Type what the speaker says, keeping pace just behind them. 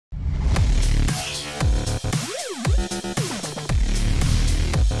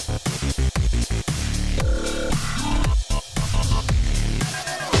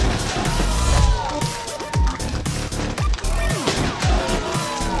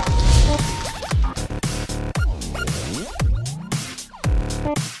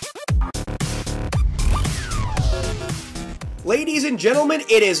and gentlemen,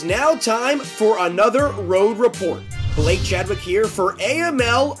 it is now time for another Road Report. Blake Chadwick here for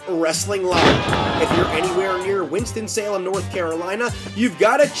AML Wrestling Live. If you're anywhere near Winston-Salem, North Carolina, you've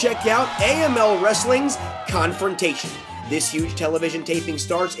got to check out AML Wrestling's Confrontation. This huge television taping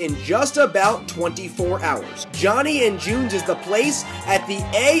starts in just about 24 hours. Johnny and June's is the place at the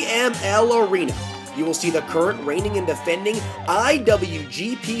AML Arena. You will see the current reigning and defending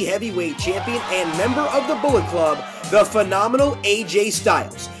IWGP Heavyweight Champion and member of the Bullet Club, the phenomenal AJ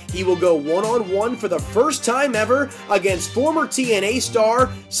Styles. He will go one-on-one for the first time ever against former TNA star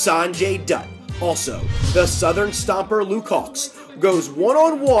Sanjay Dutt. Also, the Southern Stomper Luke Hawx goes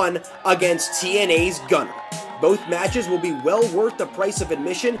one-on-one against TNA's Gunner. Both matches will be well worth the price of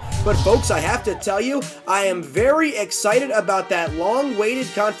admission, but folks, I have to tell you, I am very excited about that long-awaited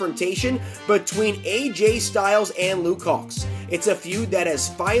confrontation between AJ Styles and Luke Hawx. It's a feud that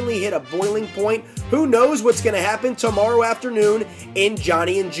has finally hit a boiling point. Who knows what's going to happen tomorrow afternoon in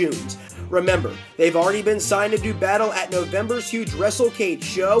Johnny and June's. Remember, they've already been signed to do battle at November's huge WrestleCade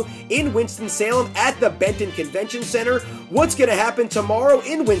show in Winston-Salem at the Benton Convention Center. What's going to happen tomorrow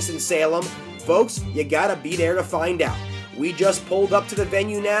in Winston-Salem? Folks, you gotta be there to find out. We just pulled up to the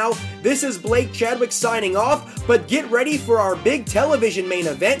venue now. This is Blake Chadwick signing off, but get ready for our big television main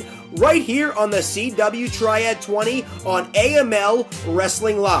event right here on the CW Triad 20 on AML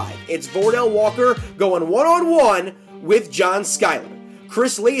Wrestling Live. It's Vordell Walker going one-on-one with John Skyler.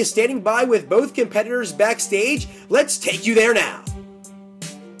 Chris Lee is standing by with both competitors backstage. Let's take you there now.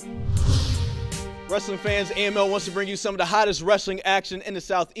 Wrestling fans, AML wants to bring you some of the hottest wrestling action in the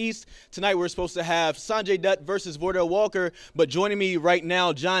Southeast. Tonight we're supposed to have Sanjay Dutt versus Vordell Walker, but joining me right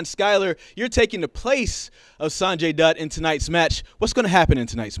now, John Skyler. You're taking the place of Sanjay Dutt in tonight's match. What's going to happen in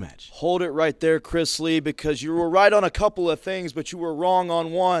tonight's match? Hold it right there, Chris Lee, because you were right on a couple of things, but you were wrong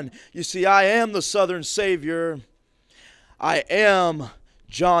on one. You see, I am the Southern Savior. I am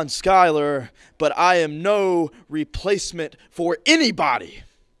John Skyler, but I am no replacement for anybody.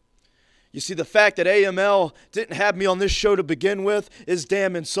 You see, the fact that AML didn't have me on this show to begin with is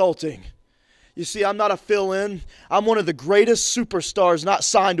damn insulting. You see, I'm not a fill-in. I'm one of the greatest superstars not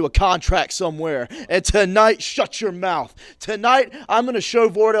signed to a contract somewhere. And tonight, shut your mouth. Tonight, I'm going to show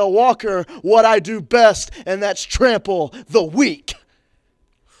Vordell Walker what I do best, and that's trample the weak.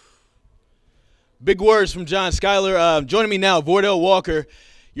 Big words from John Skyler. Joining me now, Vordell Walker.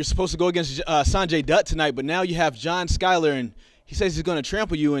 You're supposed to go against Sanjay Dutt tonight, but now you have John Skyler, and he says he's going to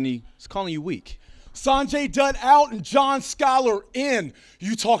trample you, and he's calling you weak. Sanjay Dutt out and John Skyler in.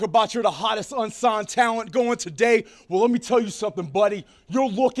 You talk about you're the hottest unsigned talent going today. Well, let me tell you something, buddy. You're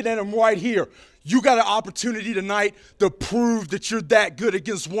looking at him right here. You got an opportunity tonight to prove that you're that good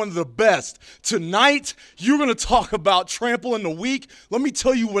against one of the best. Tonight, you're going to talk about trampling the weak. Let me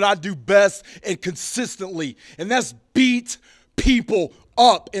tell you what I do best and consistently, and that's beat people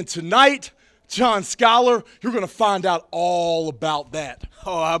up. And tonight, John Skyler, you're going to find out all about that.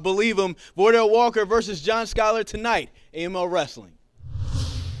 Oh, I believe him. Vordell Walker versus John Skyler tonight, AML Wrestling.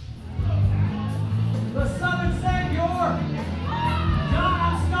 The Southern Savior,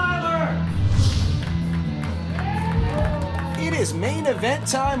 John Skyler. It is main event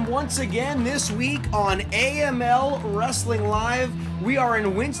time once again this week on AML Wrestling Live. We are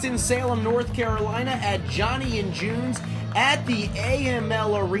in Winston-Salem, North Carolina at Johnny and June's at the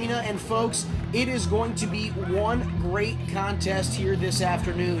AML Arena, and folks, it is going to be one great contest here this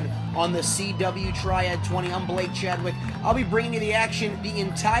afternoon on the CW Triad 20. I'm Blake Chadwick. I'll be bringing you the action the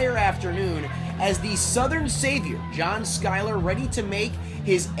entire afternoon as the Southern Savior, John Skyler, ready to make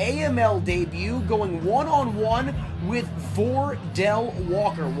his AML debut, going one-on-one with Vordell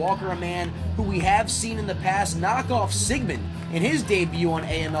Walker. Walker, a man who we have seen in the past knock off Sigmund in his debut on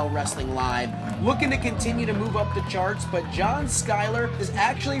AML Wrestling Live, looking to continue to move up the charts, but John Skyler is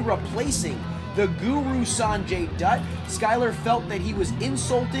actually replacing the guru Sanjay Dutt. Skyler felt that he was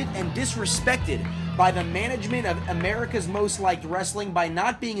insulted and disrespected by the management of America's Most Liked Wrestling by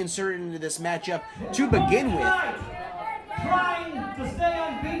not being inserted into this matchup to begin with. Trying to stay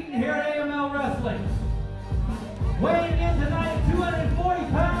unbeaten here at AML Wrestling. Weighing in tonight at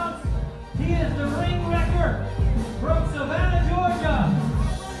 240 pounds, he is the ring wrecker from Savannah, Georgia,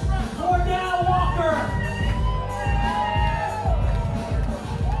 Vordell Walker.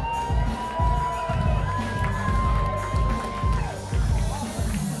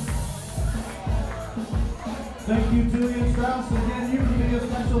 Thank you, Julian Strauss. Again, you can be a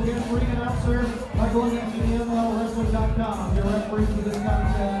special guest ring announcer by going into AMLWrestling.com. Your referee for this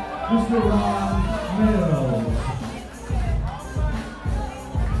contest, Mr. Ron Mills.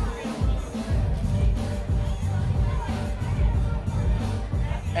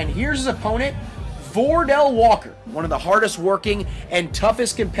 And here's his opponent, Vordell Walker, one of the hardest working and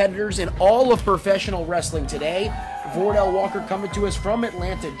toughest competitors in all of professional wrestling today. Vordell Walker, coming to us from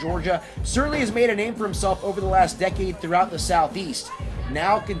Atlanta, Georgia, certainly has made a name for himself over the last decade throughout the Southeast.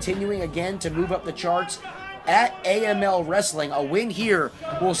 Now continuing again to move up the charts at AML Wrestling. A win here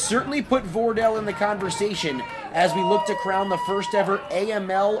will certainly put Vordell in the conversation as we look to crown the first ever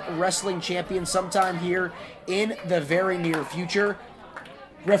AML Wrestling champion sometime here in the very near future.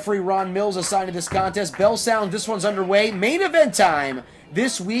 Referee Ron Mills assigned to this contest. Bell sounds, this one's underway. Main event time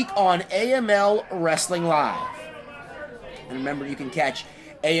this week on AML Wrestling Live. And remember, you can catch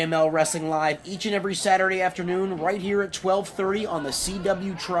AML Wrestling Live each and every Saturday afternoon right here at 12:30 on the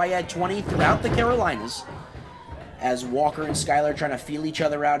CW Triad 20 throughout the Carolinas. As Walker and Skyler trying to feel each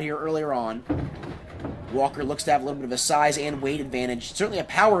other out here earlier on. Walker looks to have a little bit of a size and weight advantage, certainly a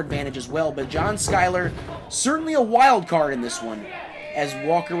power advantage as well, but John Skyler, certainly a wild card in this one, as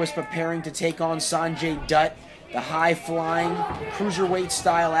Walker was preparing to take on Sanjay Dutt, the high-flying,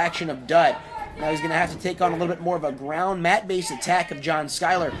 cruiserweight-style action of Dutt. Now he's going to have to take on a little bit more of a ground mat-based attack of John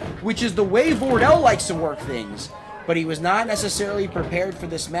Skyler, which is the way Vordell likes to work things. But he was not necessarily prepared for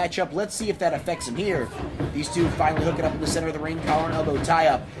this matchup. Let's see if that affects him here. These two finally hook it up in the center of the ring, collar and elbow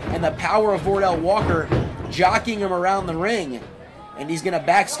tie-up. And the power of Vordell Walker jockeying him around the ring. And he's going to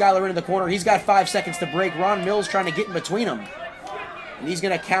back Skyler into the corner. He's got 5 seconds to break. Ron Mills trying to get in between them. And he's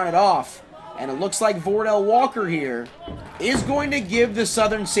going to count it off. And it looks like Vordell Walker here is going to give the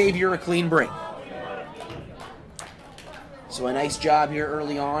Southern Savior a clean break. So a nice job here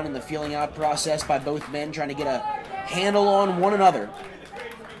early on in the feeling out process by both men, trying to get a handle on one another.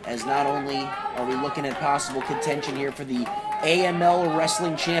 As not only are we looking at possible contention here for the AML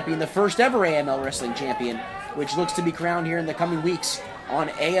Wrestling Champion, the first ever AML Wrestling Champion, which looks to be crowned here in the coming weeks on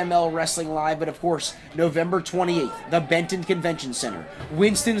AML Wrestling Live, but of course, November 28th, the Benton Convention Center,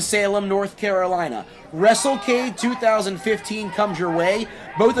 Winston-Salem, North Carolina. WrestleCade 2015 comes your way.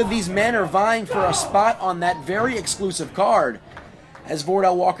 Both of these men are vying for a spot on that very exclusive card. As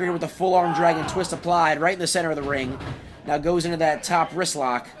Vordell Walker here with a full arm drag and twist applied right in the center of the ring. Now goes into that top wrist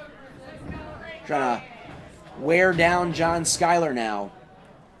lock. Trying to wear down John Skyler now.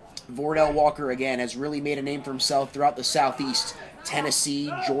 Vordell Walker, again, has really made a name for himself throughout the Southeast.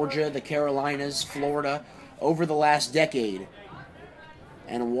 Tennessee, Georgia, the Carolinas, Florida, over the last decade.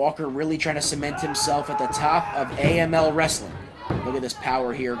 And Walker really trying to cement himself at the top of AML Wrestling. Look at this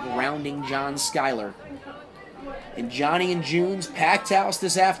power here, grounding John Skyler. And Johnny and June's packed house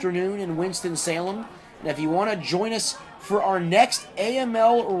this afternoon in Winston-Salem. And if you want to join us for our next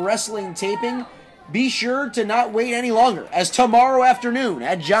AML Wrestling taping, be sure to not wait any longer, as tomorrow afternoon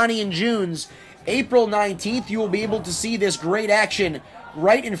at Johnny and June's, April 19th, you will be able to see this great action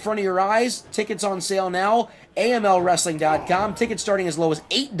right in front of your eyes. Tickets on sale now, AMLWrestling.com. Tickets starting as low as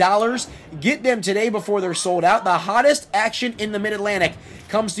 $8. Get them today before they're sold out. The hottest action in the Mid-Atlantic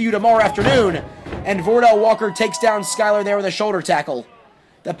comes to you tomorrow afternoon. And Vordell Walker takes down Skyler there with a shoulder tackle.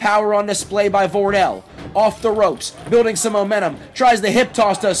 The power on display by Vordell. Off the ropes, building some momentum. Tries the hip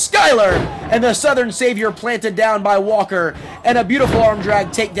toss to Skyler. And the Southern Savior planted down by Walker. And a beautiful arm drag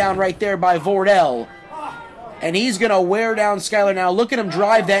takedown right there by Vordell. And he's going to wear down Skyler now. Look at him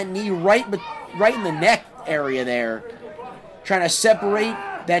drive that knee right in the neck area there. Trying to separate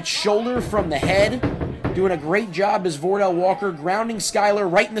that shoulder from the head. Doing a great job as Vordell Walker grounding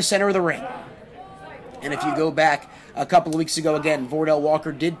Skyler right in the center of the ring. And if you go back a couple of weeks ago, again, Vordell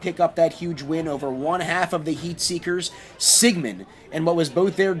Walker did pick up that huge win over one half of the Heat Seekers, Sigmund, and what was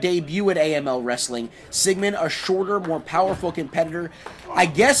both their debut at AML Wrestling. Sigmund, a shorter, more powerful competitor. I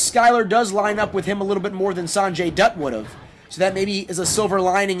guess Skyler does line up with him a little bit more than Sanjay Dutt would have. So that maybe is a silver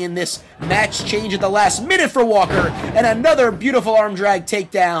lining in this match change at the last minute for Walker. And another beautiful arm drag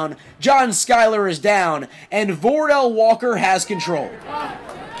takedown. John Skyler is down, and Vordell Walker has control.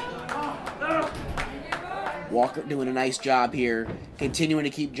 Walker doing a nice job here, continuing to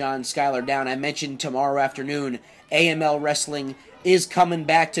keep John Skyler down. I mentioned tomorrow afternoon, AML Wrestling is coming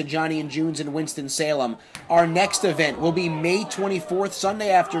back to Johnny and June's in Winston-Salem. Our next event will be May 24th,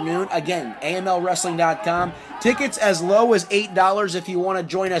 Sunday afternoon. Again, AMLWrestling.com. Tickets as low as $8 if you want to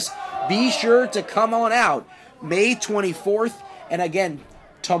join us. Be sure to come on out. May 24th, and again,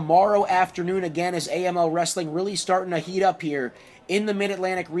 tomorrow afternoon, again, is AML Wrestling really starting to heat up here in the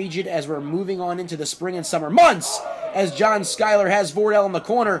Mid-Atlantic region as we're moving on into the spring and summer months. As John Skyler has Vordell in the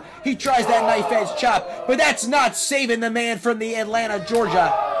corner, he tries that knife edge chop, but that's not saving the man from the Atlanta,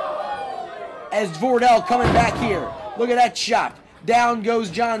 Georgia. As Vordell coming back here, look at that chop. Down goes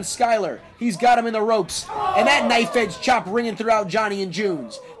John Skyler. He's got him in the ropes, and that knife edge chop ringing throughout Johnny and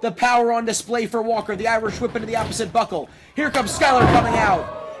June's. The power on display for Walker, the Irish whip into the opposite buckle. Here comes Skyler coming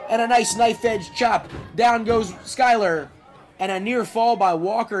out. and a nice knife edge chop. Down goes Skyler, and a near fall by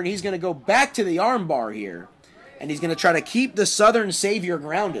Walker, and he's going to go back to the armbar here. And he's going to try to keep the Southern Savior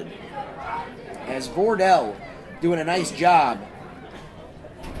grounded. As Vordell doing a nice job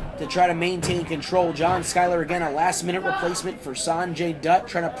to try to maintain control. John Skyler, again, a last-minute replacement for Sanjay Dutt,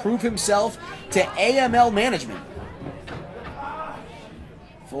 trying to prove himself to AML management.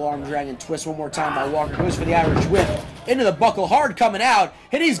 Full arm dragon twist one more time by Walker. Goes for the Irish whip. Into the buckle, hard coming out.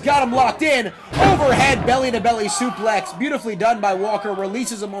 And he's got him locked in. Overhead belly-to-belly suplex. Beautifully done by Walker.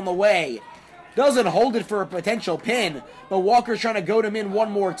 Releases him on the way. Doesn't hold it for a potential pin. But Walker's trying to goad him in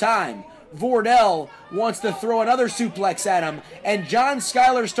one more time. Vordell wants to throw another suplex at him. And John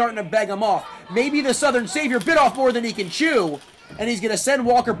Skyler's starting to beg him off. Maybe the Southern Savior bit off more than he can chew. And he's going to send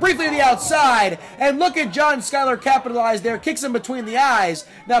Walker briefly to the outside. And look at John Skyler capitalize there. Kicks him between the eyes.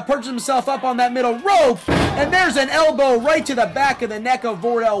 Now perches himself up on that middle rope. And there's an elbow right to the back of the neck of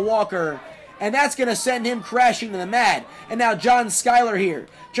Vordell Walker. And that's going to send him crashing to the mat. And now John Skyler here,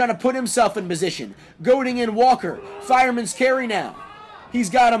 trying to put himself in position. Goading in Walker. Fireman's carry now. He's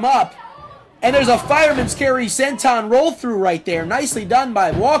got him up. And there's a fireman's carry senton roll through right there. Nicely done by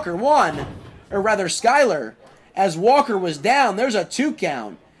Walker. Skyler. As Walker was down, there's a 2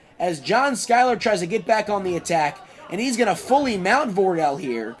 count. As John Skyler tries to get back on the attack. And he's going to fully mount Vordell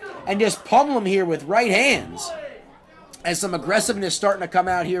here. And just pummel him here with right hands. As some aggressiveness starting to come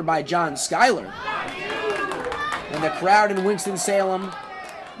out here by John Skyler. And the crowd in Winston-Salem,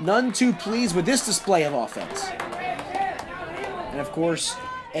 none too pleased with this display of offense. And of course,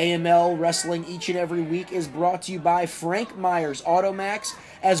 AML Wrestling each and every week is brought to you by Frank Myers Automax,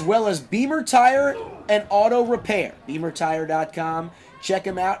 as well as Beamer Tire and Auto Repair. BeamerTire.com. Check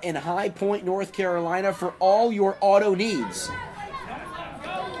them out in High Point, North Carolina for all your auto needs.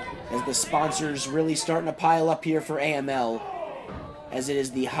 As the sponsors really starting to pile up here for AML, as it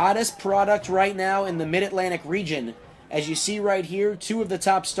is the hottest product right now in the Mid-Atlantic region. As you see right here, 2 of the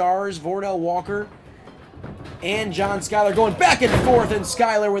top stars, Vordell Walker and John Skyler, going back and forth, and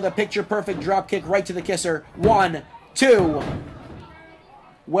Skyler with a picture-perfect drop kick right to the kisser. 1, 2.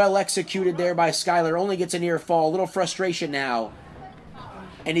 Well executed there by Skyler. Only gets a near fall. A little frustration now.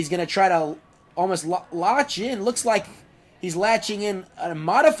 And he's going to try to almost latch in. Looks like he's latching in a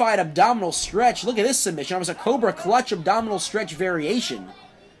modified abdominal stretch. Look at this submission. Almost a Cobra Clutch abdominal stretch variation.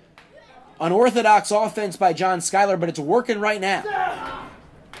 Unorthodox offense by John Skyler, but it's working right now.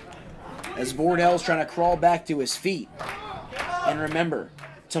 As Vordell's trying to crawl back to his feet. And remember,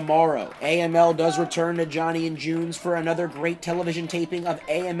 tomorrow, AML does return to Johnny and June's for another great television taping of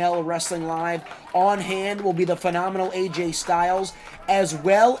AML Wrestling Live. On hand will be the phenomenal AJ Styles, as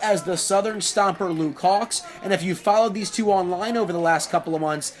well as the Southern Stomper Luke Hawx. And if you followed these two online over the last couple of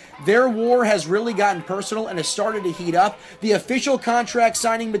months, their war has really gotten personal and has started to heat up. The official contract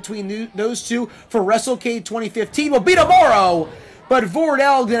signing between those two for WrestleCade 2015 will be tomorrow. But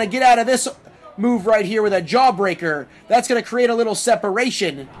Vordell going to get out of this move right here with a jawbreaker. That's going to create a little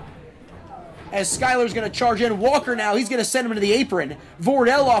separation. As Skyler's going to charge in. Walker now, he's going to send him to the apron.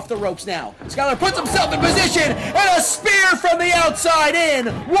 Vordell off the ropes now. Skyler puts himself in position, and a spear from the outside in.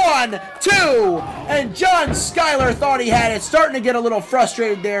 1, 2, and John Skyler thought he had it. Starting to get a little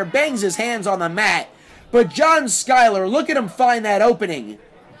frustrated there. Bangs his hands on the mat. But John Skyler, look at him find that opening.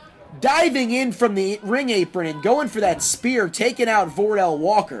 Diving in from the ring apron and going for that spear, taking out Vordell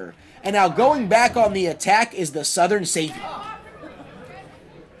Walker. And now going back on the attack is the Southern Savior.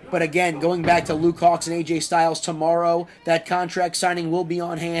 But again, going back to Luke Hawx and AJ Styles tomorrow, that contract signing will be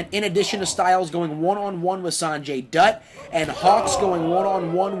on hand. In addition to Styles going one-on-one with Sanjay Dutt and Hawx going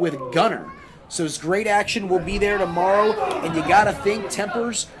one-on-one with Gunner. So it's great action will be there tomorrow, and you got to think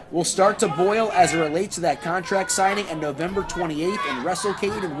tempers will start to boil as it relates to that contract signing on November 28th in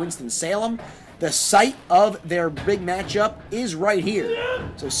WrestleCade in Winston-Salem. The site of their big matchup is right here.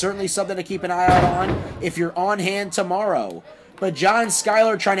 So certainly something to keep an eye out on if you're on hand tomorrow. But John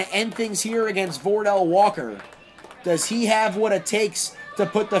Skyler trying to end things here against Vordell Walker. Does he have what it takes to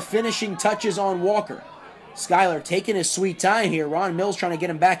put the finishing touches on Walker? Skyler taking his sweet time here. Ron Mills trying to get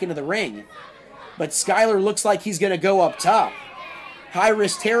him back into the ring. But Skyler looks like he's going to go up top.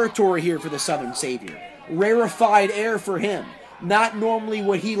 High-risk territory here for the Southern Savior. Rarefied air for him. Not normally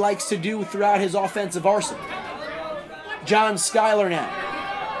what he likes to do throughout his offensive arsenal. John Skyler now.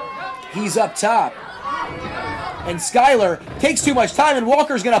 He's up top. And Skyler takes too much time, and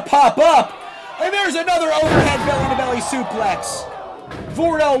Walker's going to pop up. And there's another overhead belly-to-belly suplex.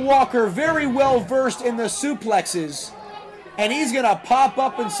 Vordell Walker very well versed in the suplexes. And he's going to pop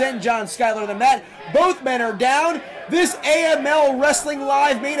up and send John Skyler to the mat. Both men are down. This AML Wrestling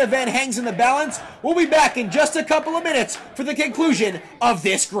Live main event hangs in the balance. We'll be back in just a couple of minutes for the conclusion of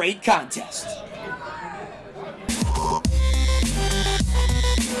this great contest.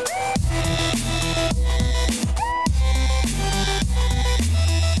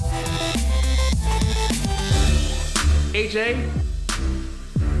 AJ,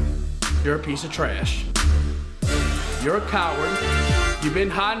 you're a piece of trash. You're a coward. You've been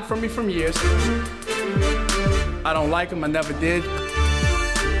hiding from me for years. I don't like him, I never did.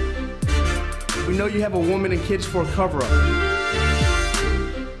 We know you have a woman and kids for a cover-up.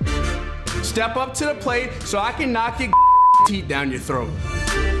 Step up to the plate so I can knock your teeth down your throat.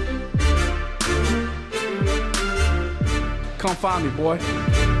 Come find me, boy.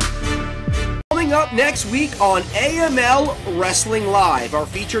 Coming up next week on AML Wrestling Live, our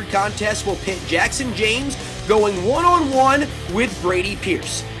featured contest will pit Jackson James going one-on-one with Brady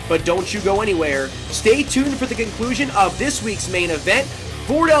Pierce. But don't you go anywhere. Stay tuned for the conclusion of this week's main event,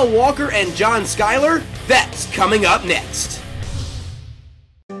 Vordell Walker and John Skyler. That's coming up next.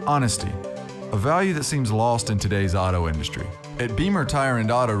 Honesty, a value that seems lost in today's auto industry. At Beamer Tire and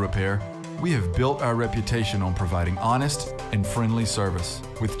Auto Repair, we have built our reputation on providing honest and friendly service.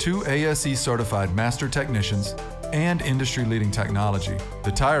 With 2 ASE certified master technicians and industry-leading technology,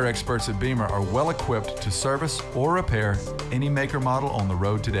 the tire experts at Beamer are well equipped to service or repair any maker model on the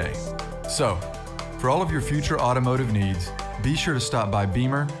road today. So, for all of your future automotive needs, be sure to stop by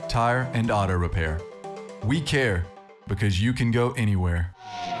Beamer Tire and Auto Repair. We care because you can go anywhere.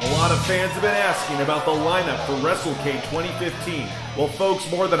 A lot of fans have been asking about the lineup for WrestleCade 2015. Well, folks,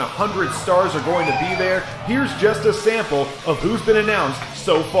 more than 100 stars are going to be there. Here's just a sample of who's been announced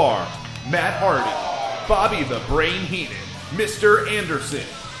so far. Matt Hardy, Bobby the Brain Heenan, Mr. Anderson,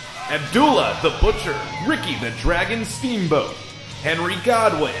 Abdullah the Butcher, Ricky the Dragon Steamboat, Henry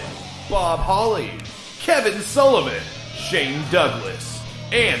Godwin, Bob Holly, Kevin Sullivan, Shane Douglas,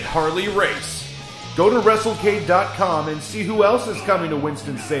 and Harley Race. Go to WrestleCade.com and see who else is coming to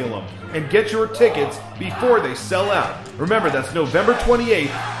Winston-Salem and get your tickets before they sell out. Remember, that's November 28th,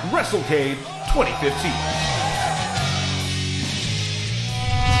 WrestleCade 2015.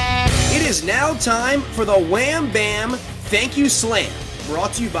 It is now time for the Wham Bam Thank You Slam,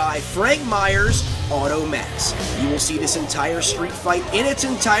 brought to you by Frank Myers Auto Max. You will see this entire street fight in its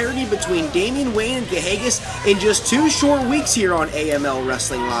entirety between Damian Wayne and Cahagas in just 2 short weeks here on AML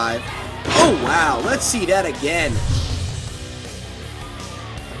Wrestling Live. Oh wow, let's see that again.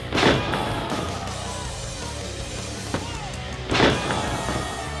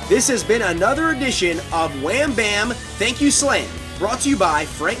 This has been another edition of Wham Bam Thank You Slam, brought to you by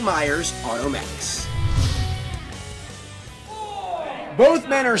Frank Myers Auto Max. Both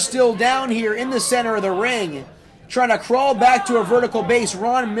men are still down here in the center of the ring, trying to crawl back to a vertical base.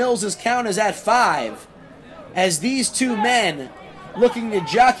 Ron Mills' count is at 5, as these two men looking to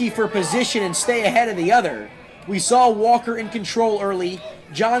jockey for position and stay ahead of the other. We saw Walker in control early.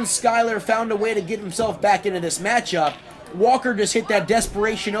 John Skyler found a way to get himself back into this matchup. Walker just hit that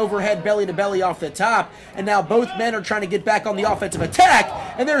desperation overhead belly-to-belly off the top, and now both men are trying to get back on the offensive attack,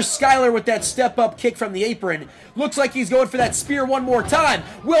 and there's Skyler with that step-up kick from the apron. Looks like he's going for that spear one more time.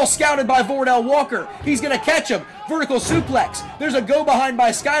 Well scouted by Vordell Walker. He's going to catch him. Vertical suplex. There's a go-behind by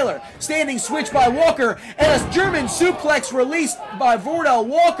Skyler. Standing switch by Walker, and a German suplex released by Vordell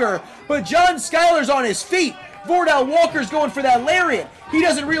Walker, but John Skyler's on his feet. Vordell Walker's going for that lariat. He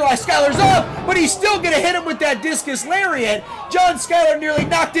doesn't realize Skyler's up, but he's still going to hit him with that discus lariat. John Skyler nearly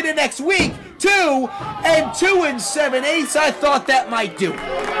knocked it in next week. 2 and 2 7/8. I thought that might do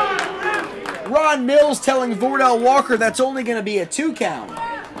it. Ron Mills telling Vordell Walker that's only going to be a 2 count.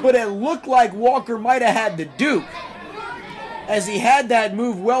 But it looked like Walker might have had the Duke, as he had that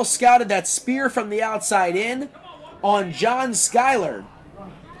move well scouted, that spear from the outside in on John Skyler.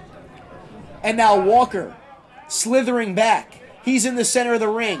 And now Walker slithering back. He's in the center of the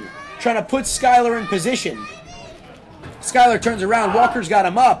ring, trying to put Skyler in position. Skyler turns around. Walker's got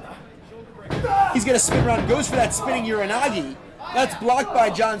him up. He's going to spin around, goes for that spinning Uranagi. That's blocked by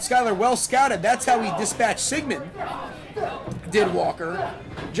John Skyler. Well scouted. That's how he dispatched Sigmund, did Walker.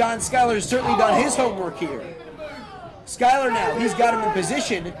 John Skyler's certainly done his homework here. Skyler now, he's got him in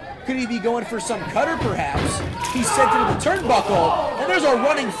position. Could he be going for some cutter perhaps? He's sent into the turnbuckle, and there's a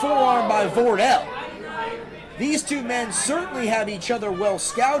running forearm by Vordell. These two men certainly have each other well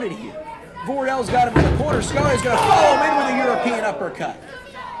scouted here. Vordell's got him in the corner. Skyler's going to follow him in with a European uppercut.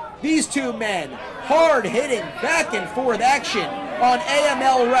 These two men, hard-hitting, back-and-forth action on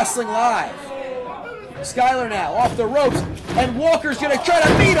AML Wrestling Live. Skyler now off the ropes, and Walker's going to try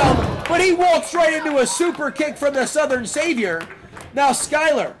to beat him, but he walks right into a super kick from the Southern Savior. Now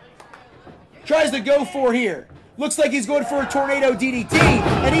Skyler tries to go for here. Looks like he's going for a tornado DDT,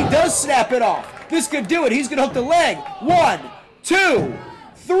 and he does snap it off. This could do it. He's going to hook the leg. 1, 2,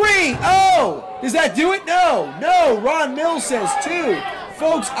 3. Oh! Does that do it? No. No. Ron Mills says 2.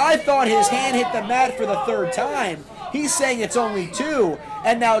 Folks, I thought his hand hit the mat for the 3rd time. He's saying it's only 2.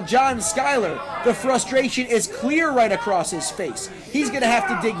 And now John Skyler, the frustration is clear right across his face. He's going to have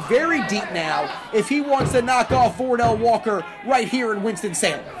to dig very deep now if he wants to knock off Vordell Walker right here in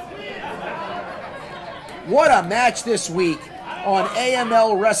Winston-Salem. What a match this week on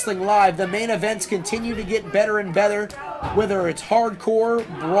AML Wrestling Live. The main events continue to get better and better, whether it's hardcore,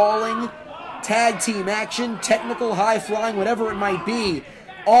 brawling, tag team action, technical, high-flying, whatever it might be.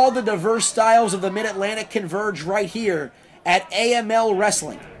 All the diverse styles of the Mid-Atlantic converge right here at AML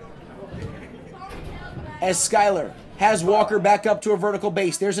Wrestling. As Skyler has Walker back up to a vertical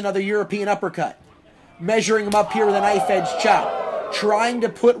base. There's another European uppercut. Measuring him up here with a knife edge chop. Trying to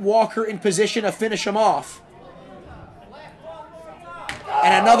put Walker in position to finish him off.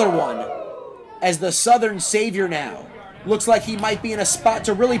 And another one. As the Southern Savior now looks like he might be in a spot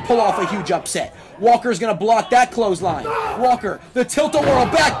to really pull off a huge upset. Walker's going to block that clothesline. Walker, the tilt-a-whirl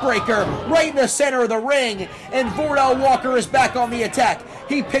backbreaker, right in the center of the ring. And Vordell Walker is back on the attack.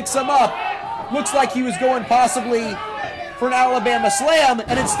 He picks him up. Looks like he was going possibly for an Alabama slam,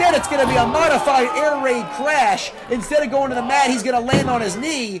 and instead it's going to be a modified air raid crash. Instead of going to the mat, he's going to land on his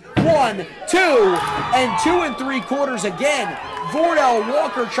knee. 1, 2, and 2 3/4 again. Vordell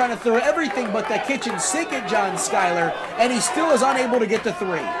Walker trying to throw everything but the kitchen sink at John Skyler, and he still is unable to get to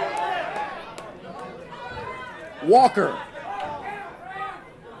 3. Walker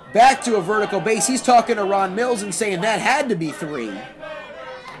back to a vertical base. He's talking to Ron Mills and saying that had to be 3.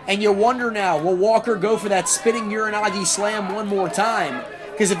 And you wonder now, will Walker go for that spinning Uranagi slam one more time?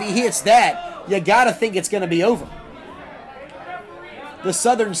 Because if he hits that, you got to think it's going to be over. The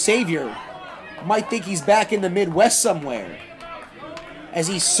Southern Savior might think he's back in the Midwest somewhere, as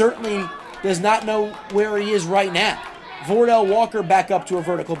he certainly does not know where he is right now. Vordell Walker back up to a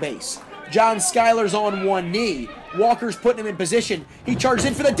vertical base. John Skyler's on one knee. Walker's putting him in position. He charges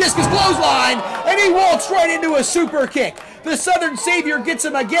in for the discus clothesline, and he walks right into a super kick. The Southern Savior gets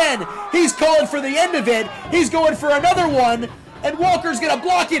him again. He's calling for the end of it. He's going for another one, and Walker's going to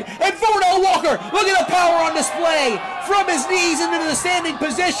block it. And Vordell Walker, look at the power on display. From his knees into the standing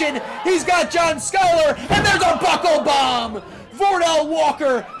position, he's got John Skyler, and there's a buckle bomb. Vordell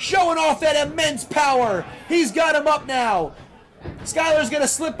Walker showing off that immense power. He's got him up now. Skyler's going to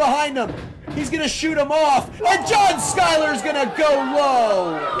slip behind him. He's going to shoot him off. And John Skyler's going to go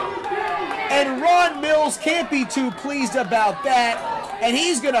low. And Ron Mills can't be too pleased about that. And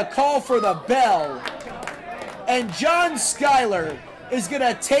he's going to call for the bell. And John Skyler is going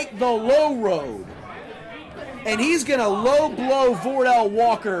to take the low road. And he's going to low blow Vordell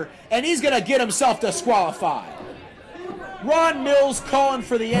Walker. And he's going to get himself disqualified. Ron Mills calling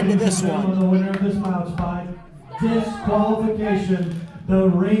for the end of this one. The winner of this match by disqualification, the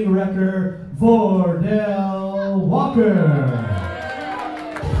ring wrecker, Vordell Walker.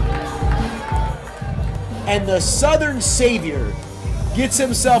 And the Southern Savior gets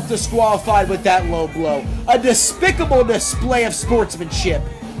himself disqualified with that low blow. A despicable display of sportsmanship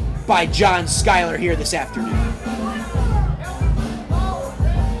by John Skyler here this afternoon.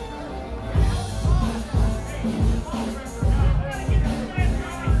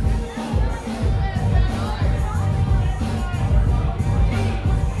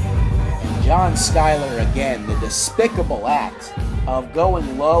 John Skyler again, the despicable act of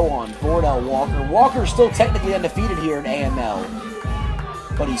going low on Vordell Walker. Walker's still technically undefeated here in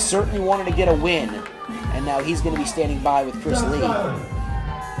AML, but he certainly wanted to get a win, and now he's going to be standing by with Chris Lee. John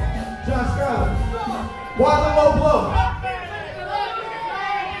Skyler, why the low blow?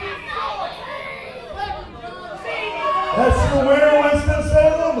 That's the winner,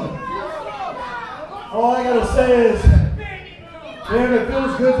 Winston-Salem. All I gotta say is, man, it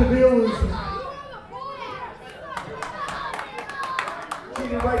feels good to be a loser.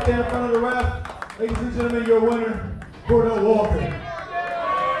 Cheating right there in front of the ref. Ladies and gentlemen, your winner, Vordell Walker.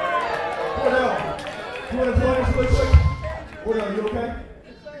 Vordell, you want to join us real quick? Vordell, you okay?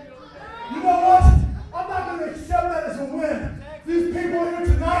 You know what? I'm not going to accept that as a win. These people here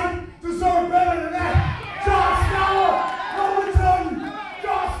tonight deserve better than that. John Skyler, I want to tell you,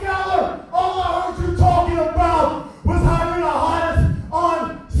 John Skyler, all I heard you talking about was hiring the hottest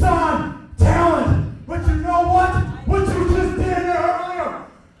unsigned talent. But you know what? What you just did there earlier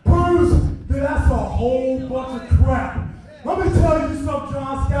proves that that's a whole bunch of crap. Let me tell you something,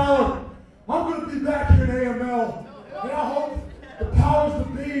 John Skyler. I'm going to be back here in AML, and I hope the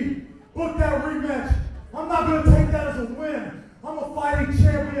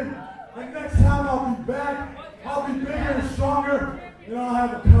and I'll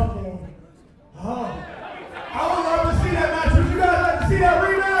have a couple of them. Oh. I would love to see that match. Would you guys like to see that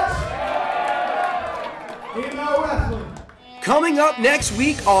rematch? AML Wrestling. Coming up next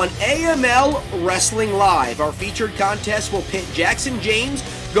week on AML Wrestling Live, our featured contest will pit Jackson James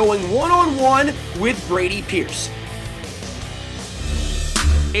going one-on-one with Brady Pierce.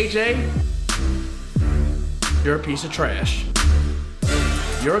 AJ, you're a piece of trash.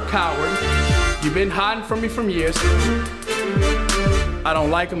 You're a coward. You've been hiding from me for years. I don't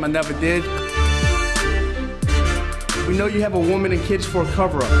like him, I never did. We know you have a woman and kids for a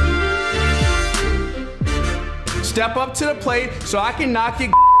cover-up. Step up to the plate so I can knock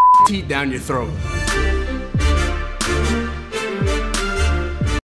your teeth down your throat.